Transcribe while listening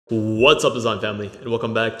What's up, design family, and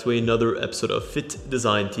welcome back to another episode of Fit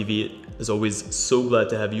Design TV. As always, so glad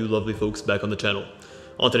to have you lovely folks back on the channel.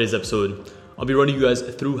 On today's episode, I'll be running you guys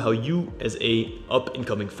through how you as a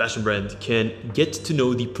up-and-coming fashion brand can get to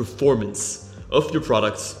know the performance of your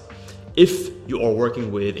products if you are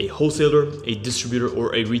working with a wholesaler, a distributor,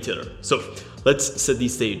 or a retailer. So let's set the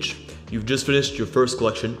stage. You've just finished your first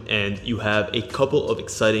collection and you have a couple of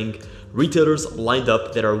exciting retailers lined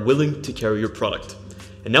up that are willing to carry your product.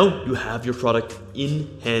 And now you have your product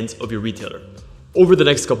in hands of your retailer. Over the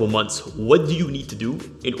next couple months, what do you need to do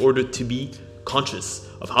in order to be conscious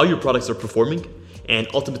of how your products are performing and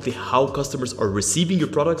ultimately how customers are receiving your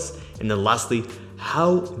products? And then lastly,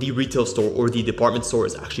 how the retail store or the department store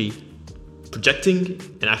is actually projecting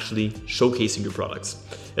and actually showcasing your products.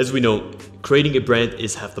 As we know, creating a brand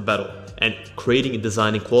is half the battle, and creating and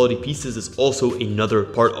designing quality pieces is also another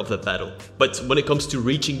part of that battle. But when it comes to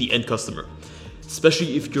reaching the end customer,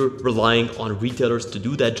 especially if you're relying on retailers to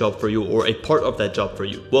do that job for you or a part of that job for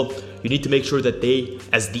you, well, you need to make sure that they,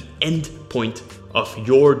 as the end point of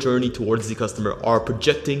your journey towards the customer, are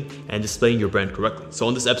projecting and displaying your brand correctly. So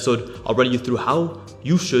on this episode, I'll run you through how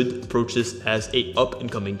you should approach this as a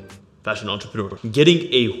up-and-coming fashion entrepreneur.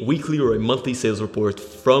 Getting a weekly or a monthly sales report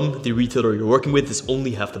from the retailer you're working with is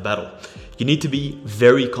only half the battle. You need to be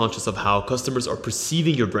very conscious of how customers are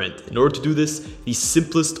perceiving your brand. In order to do this, the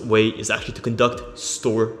simplest way is actually to conduct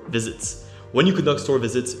store visits. When you conduct store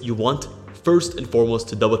visits, you want first and foremost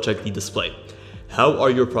to double check the display. How are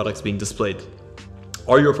your products being displayed?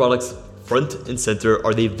 Are your products front and center?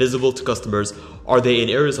 Are they visible to customers? Are they in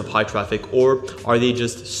areas of high traffic, or are they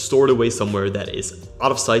just stored away somewhere that is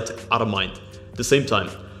out of sight, out of mind? At the same time,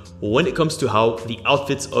 when it comes to how the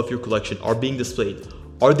outfits of your collection are being displayed,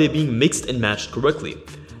 are they being mixed and matched correctly?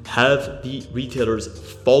 Have the retailers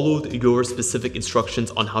followed your specific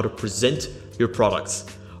instructions on how to present your products?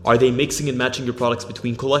 Are they mixing and matching your products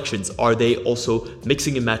between collections? Are they also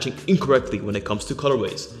mixing and matching incorrectly when it comes to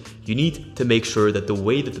colorways? You need to make sure that the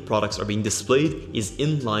way that the products are being displayed is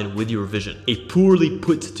in line with your vision. A poorly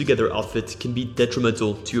put together outfit can be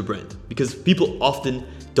detrimental to your brand because people often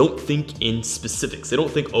don't think in specifics. They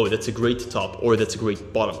don't think, oh, that's a great top or that's a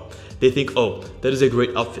great bottom. They think, oh, that is a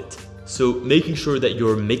great outfit. So making sure that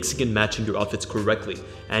you're mixing and matching your outfits correctly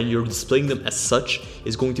and you're displaying them as such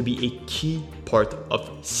is going to be a key part of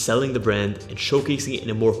selling the brand and showcasing it in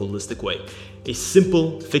a more holistic way. A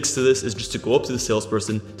simple fix to this is just to go up to the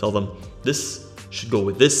salesperson, tell them this should go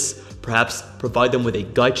with this, perhaps provide them with a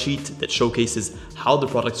guide sheet that showcases how the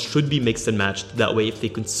products should be mixed and matched. That way, if they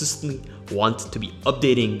consistently want to be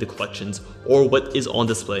updating the collections or what is on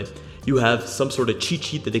display, you have some sort of cheat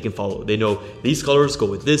sheet that they can follow. They know these colors go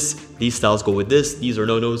with this, these styles go with this, these are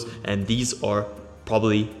no-nos, and these are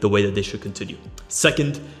probably the way that they should continue.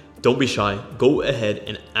 Second, don't be shy. Go ahead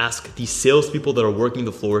and ask the salespeople that are working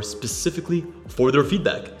the floor specifically for their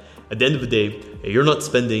feedback. At the end of the day, you're not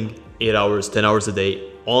spending 8 hours, 10 hours a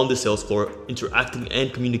day on the sales floor interacting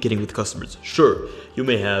and communicating with customers. Sure, you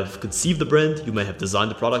may have conceived the brand, you may have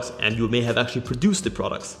designed the products, and you may have actually produced the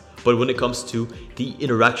products. But when it comes to the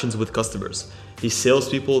interactions with customers, the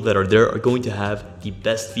salespeople that are there are going to have the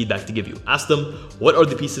best feedback to give you. Ask them what are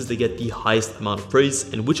the pieces that get the highest amount of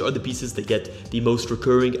praise and which are the pieces that get the most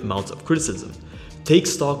recurring amounts of criticism. Take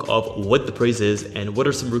stock of what the praise is and what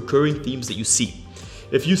are some recurring themes that you see.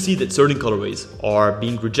 If you see that certain colorways are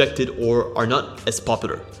being rejected or are not as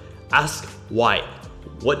popular, ask why.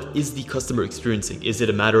 What is the customer experiencing? Is it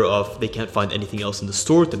a matter of they can't find anything else in the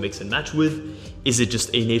store to mix and match with? Is it just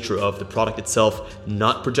a nature of the product itself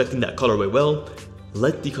not projecting that colorway well?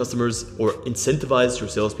 Let the customers or incentivize your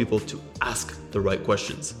salespeople to ask the right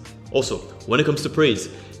questions. Also, when it comes to praise,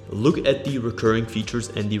 look at the recurring features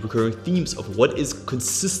and the recurring themes of what is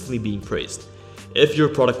consistently being praised. If your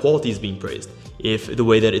product quality is being praised, if the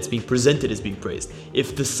way that it's being presented is being praised,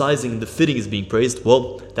 if the sizing and the fitting is being praised,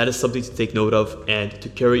 well, that is something to take note of and to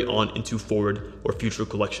carry on into forward or future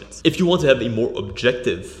collections. If you want to have a more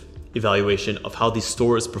objective evaluation of how the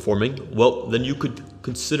store is performing, well, then you could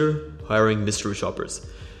consider hiring mystery shoppers.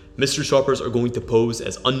 Mystery shoppers are going to pose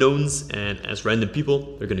as unknowns and as random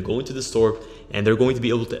people. They're going to go into the store and they're going to be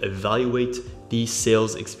able to evaluate the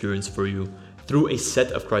sales experience for you through a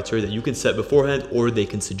set of criteria that you can set beforehand or they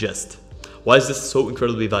can suggest. Why is this so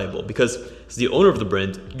incredibly valuable? Because as the owner of the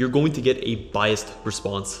brand, you're going to get a biased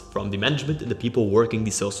response from the management and the people working the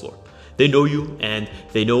sales floor. They know you and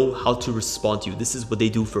they know how to respond to you. This is what they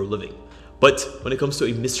do for a living. But when it comes to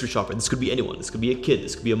a mystery shopper, this could be anyone. This could be a kid.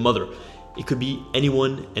 This could be a mother. It could be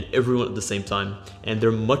anyone and everyone at the same time, and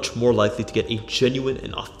they're much more likely to get a genuine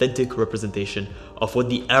and authentic representation of what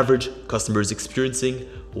the average customer is experiencing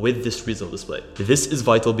with this regional display. This is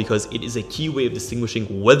vital because it is a key way of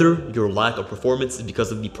distinguishing whether your lack of performance is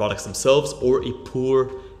because of the products themselves or a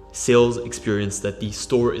poor sales experience that the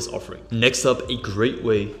store is offering. Next up, a great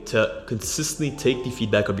way to consistently take the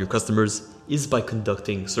feedback of your customers is by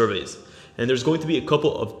conducting surveys. And there's going to be a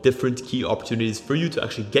couple of different key opportunities for you to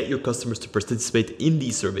actually get your customers to participate in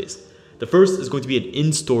these surveys. The first is going to be an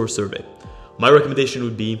in-store survey. My recommendation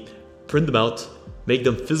would be print them out, make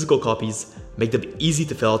them physical copies, make them easy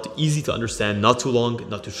to fill out, easy to understand, not too long,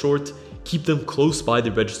 not too short, keep them close by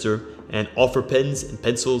the register, and offer pens and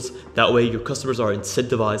pencils. That way your customers are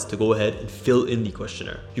incentivized to go ahead and fill in the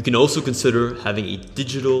questionnaire. You can also consider having a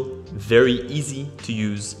digital, very easy to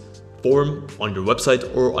use form on your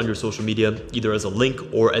website or on your social media, either as a link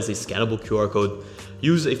or as a scannable QR code.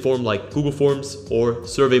 Use a form like Google Forms or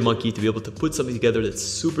SurveyMonkey to be able to put something together that's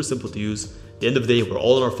super simple to use. At the end of the day, we're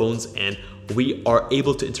all on our phones and we are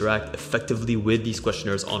able to interact effectively with these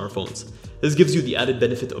questionnaires on our phones. This gives you the added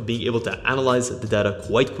benefit of being able to analyze the data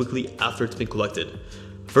quite quickly after it's been collected,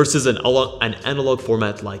 versus an analog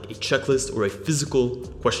format like a checklist or a physical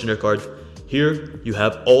questionnaire card. Here, you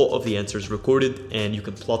have all of the answers recorded and you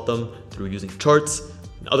can plot them through using charts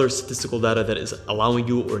and other statistical data that is allowing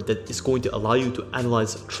you, or that is going to allow you to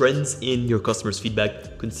analyze trends in your customers'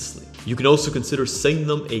 feedback consistently. You can also consider sending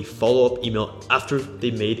them a follow-up email after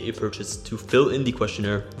they made a purchase to fill in the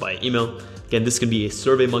questionnaire via email. Again, this can be a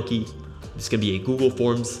SurveyMonkey, this can be a Google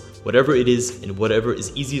Forms, whatever it is and whatever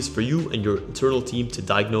is easiest for you and your internal team to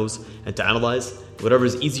diagnose and to analyze, whatever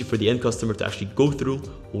is easy for the end customer to actually go through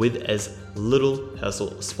with as little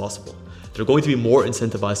hassle as possible. They're going to be more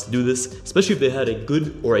incentivized to do this, especially if they had a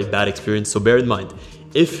good or a bad experience. So bear in mind,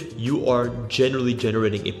 if you are generally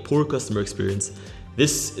generating a poor customer experience,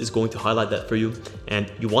 this is going to highlight that for you, and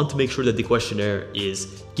you want to make sure that the questionnaire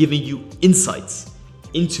is giving you insights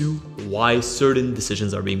into why certain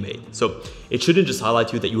decisions are being made. So it shouldn't just highlight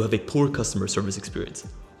to you that you have a poor customer service experience.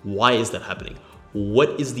 Why is that happening?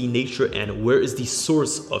 What is the nature and where is the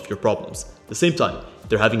source of your problems? At the same time, if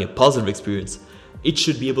they're having a positive experience, it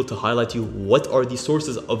should be able to highlight to you what are the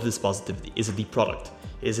sources of this positivity. Is it the product?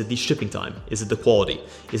 Is it the shipping time? Is it the quality?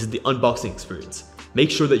 Is it the unboxing experience?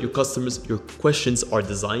 Make sure that your questions are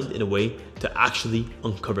designed in a way to actually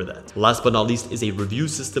uncover that. Last but not least is a review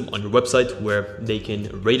system on your website where they can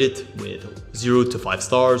rate it with 0 to 5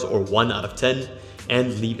 stars or 1 out of 10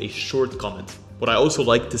 and leave a short comment. What I also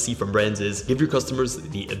like to see from brands is give your customers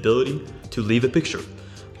the ability to leave a picture.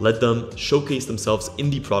 Let them showcase themselves in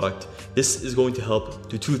the product. This is going to help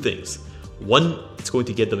do two things. One, it's going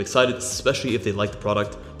to get them excited, especially if they like the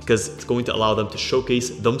product, because it's going to allow them to showcase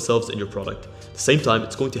themselves in your product. At the same time,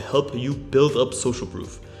 it's going to help you build up social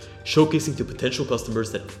proof, showcasing to potential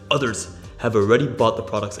customers that others have already bought the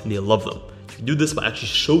products and they love them. You can do this by actually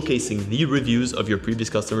showcasing the reviews of your previous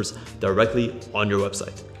customers directly on your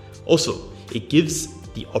website. Also, it gives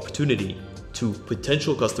the opportunity to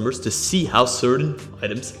potential customers to see how certain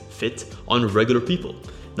items fit on regular people,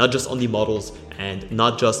 not just on the models and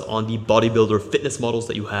not just on the bodybuilder fitness models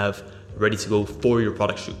that you have ready to go for your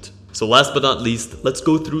product shoot. So last but not least, let's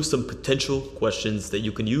go through some potential questions that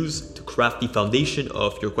you can use to craft the foundation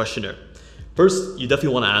of your questionnaire. First, you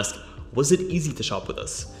definitely want to ask, was it easy to shop with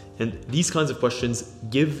us? And these kinds of questions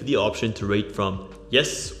give the option to rate from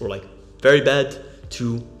yes or like very bad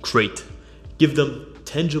to great. Give them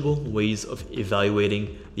tangible ways of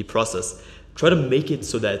evaluating the process. Try to make it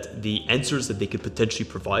so that the answers that they could potentially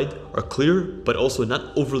provide are clear, but also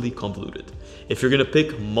not overly convoluted. If you're going to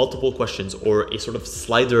pick multiple questions or a sort of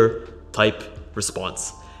slider type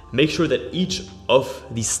response, make sure that each of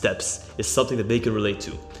these steps is something that they can relate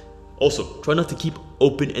to. Also, try not to keep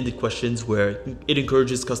open-ended questions where it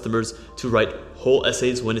encourages customers to write whole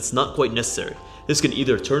essays when it's not quite necessary. This can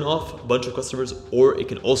either turn off a bunch of customers or it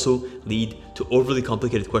can also lead to overly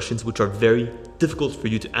complicated questions which are very difficult for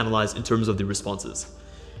you to analyze in terms of the responses.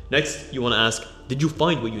 Next, you want to ask, did you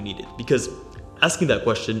find what you needed? Because asking that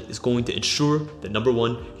question is going to ensure that number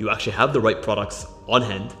one, you actually have the right products on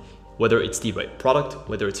hand, whether it's the right product,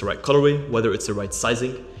 whether it's the right colorway, whether it's the right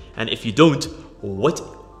sizing. And if you don't, what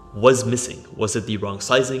was missing? Was it the wrong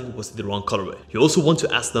sizing? Was it the wrong colorway? You also want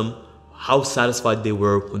to ask them how satisfied they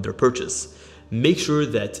were with their purchase. Make sure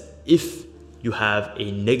that if you have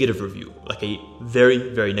a negative review, like a very,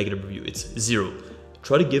 very negative review, it's 0.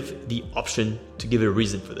 Try to give the option to give a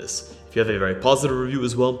reason for this. If you have a very positive review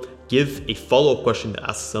as well, give a follow-up question that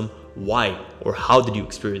asks them why or how did you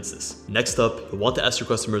experience this. Next up, you want to ask your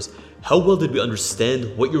customers, how well did we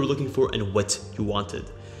understand what you were looking for and what you wanted?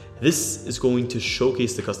 This is going to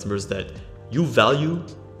showcase the customers that you value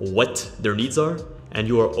what their needs are and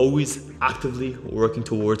you are always actively working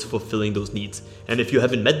towards fulfilling those needs. And if you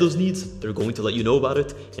haven't met those needs, they're going to let you know about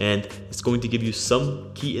it, and it's going to give you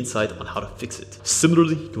some key insight on how to fix it.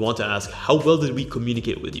 Similarly, you want to ask, how well did we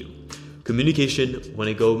communicate with you? Communication when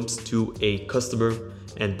it comes to a customer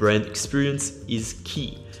and brand experience is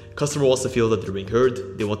key. Customer wants to feel that they're being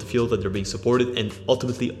heard, they want to feel that they're being supported and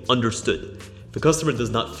ultimately understood. If a customer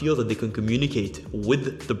does not feel that they can communicate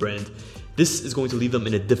with the brand, this is going to leave them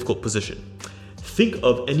in a difficult position. Think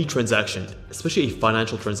of any transaction, especially a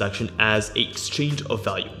financial transaction, as an exchange of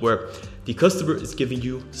value, where the customer is giving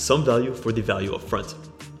you some value for the value up front.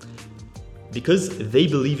 Because they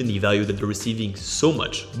believe in the value that they're receiving so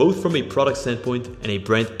much, both from a product standpoint and a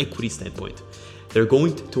brand equity standpoint, they're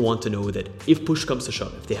going to want to know that if push comes to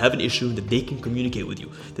shove, if they have an issue, that they can communicate with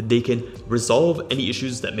you, that they can resolve any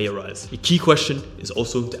issues that may arise. A key question is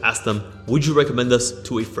also to ask them, would you recommend us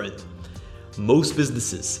to a friend? Most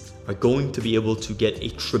businesses are going to be able to get a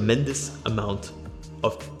tremendous amount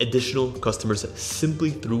of additional customers simply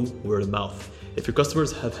through word of mouth. If your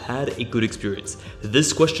customers have had a good experience,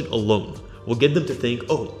 this question alone will get them to think,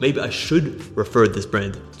 oh, maybe I should refer this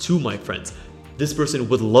brand to my friends. This person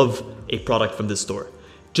would love a product from this store.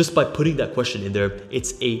 Just by putting that question in there,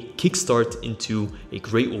 it's a kickstart into a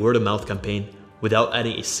great word of mouth campaign without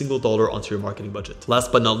adding a single dollar onto your marketing budget.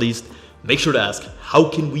 Last but not least, make sure to ask, how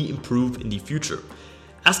can we improve in the future?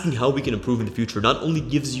 Asking how we can improve in the future not only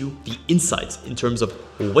gives you the insights in terms of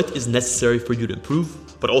what is necessary for you to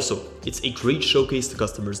improve, but also it's a great showcase to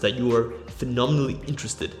customers that you are phenomenally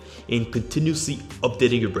interested in continuously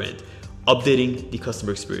updating your brand, updating the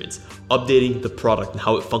customer experience, updating the product and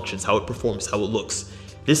how it functions, how it performs, how it looks.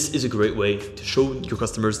 This is a great way to show your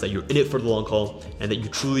customers that you're in it for the long haul and that you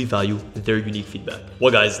truly value their unique feedback.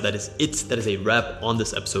 Well guys, that is it. That is a wrap on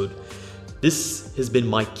this episode. This has been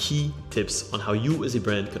my key tips on how you as a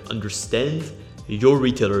brand can understand your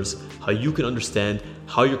retailers, how you can understand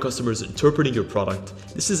how your customers are interpreting your product.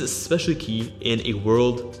 This is especially key in a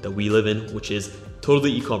world that we live in, which is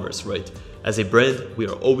totally e-commerce, right? As a brand, we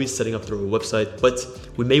are always setting up through our website, but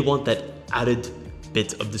we may want that added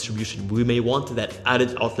bit of distribution. We may want that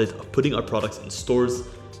added outlet of putting our products in stores,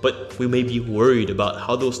 but we may be worried about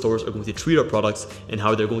how those stores are going to treat our products and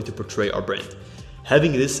how they're going to portray our brand.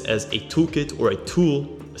 Having this as a toolkit or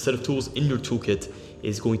a set of tools in your toolkit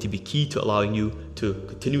is going to be key to allowing you to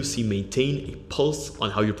continuously maintain a pulse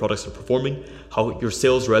on how your products are performing, how your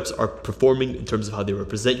sales reps are performing in terms of how they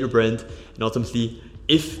represent your brand, and ultimately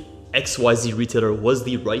if XYZ retailer was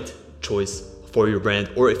the right choice for your brand,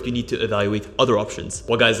 or if you need to evaluate other options.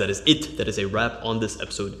 Well guys, that is it. That is a wrap on this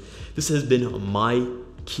episode. This has been my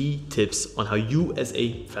key tips on how you as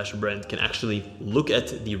a fashion brand can actually look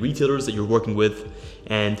at the retailers that you're working with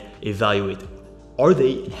and evaluate,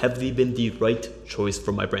 have they been the right choice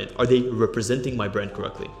for my brand? Are they representing my brand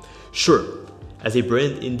correctly? Sure, as a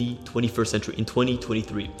brand in the 21st century, in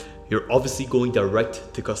 2023, you're obviously going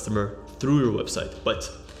direct to customer through your website, but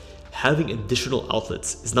having additional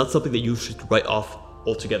outlets is not something that you should write off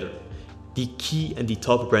altogether. The key and the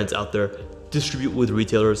top brands out there distribute with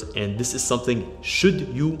retailers, and this is something, should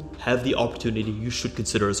you have the opportunity, you should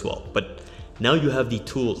consider as well. But now you have the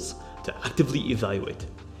tools to actively evaluate,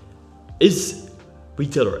 is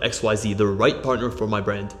retailer XYZ the right partner for my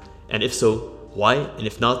brand? And if so, why? And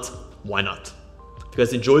if not, why not? If you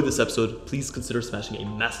guys enjoyed this episode, please consider smashing a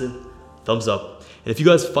massive thumbs up. And if you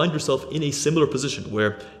guys find yourself in a similar position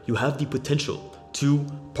where you have the potential to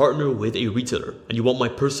partner with a retailer and you want my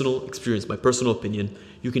personal experience, my personal opinion,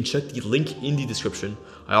 you can check the link in the description.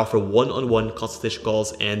 I offer one-on-one consultation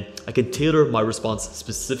calls and I can tailor my response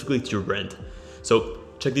specifically to your brand. So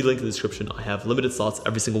check the link in the description. I have limited slots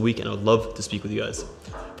every single week and I would love to speak with you guys.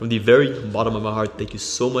 From the very bottom of my heart, thank you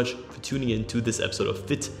so much for tuning in to this episode of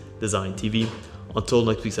Fit Design TV. Until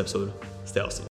next week's episode, stay awesome.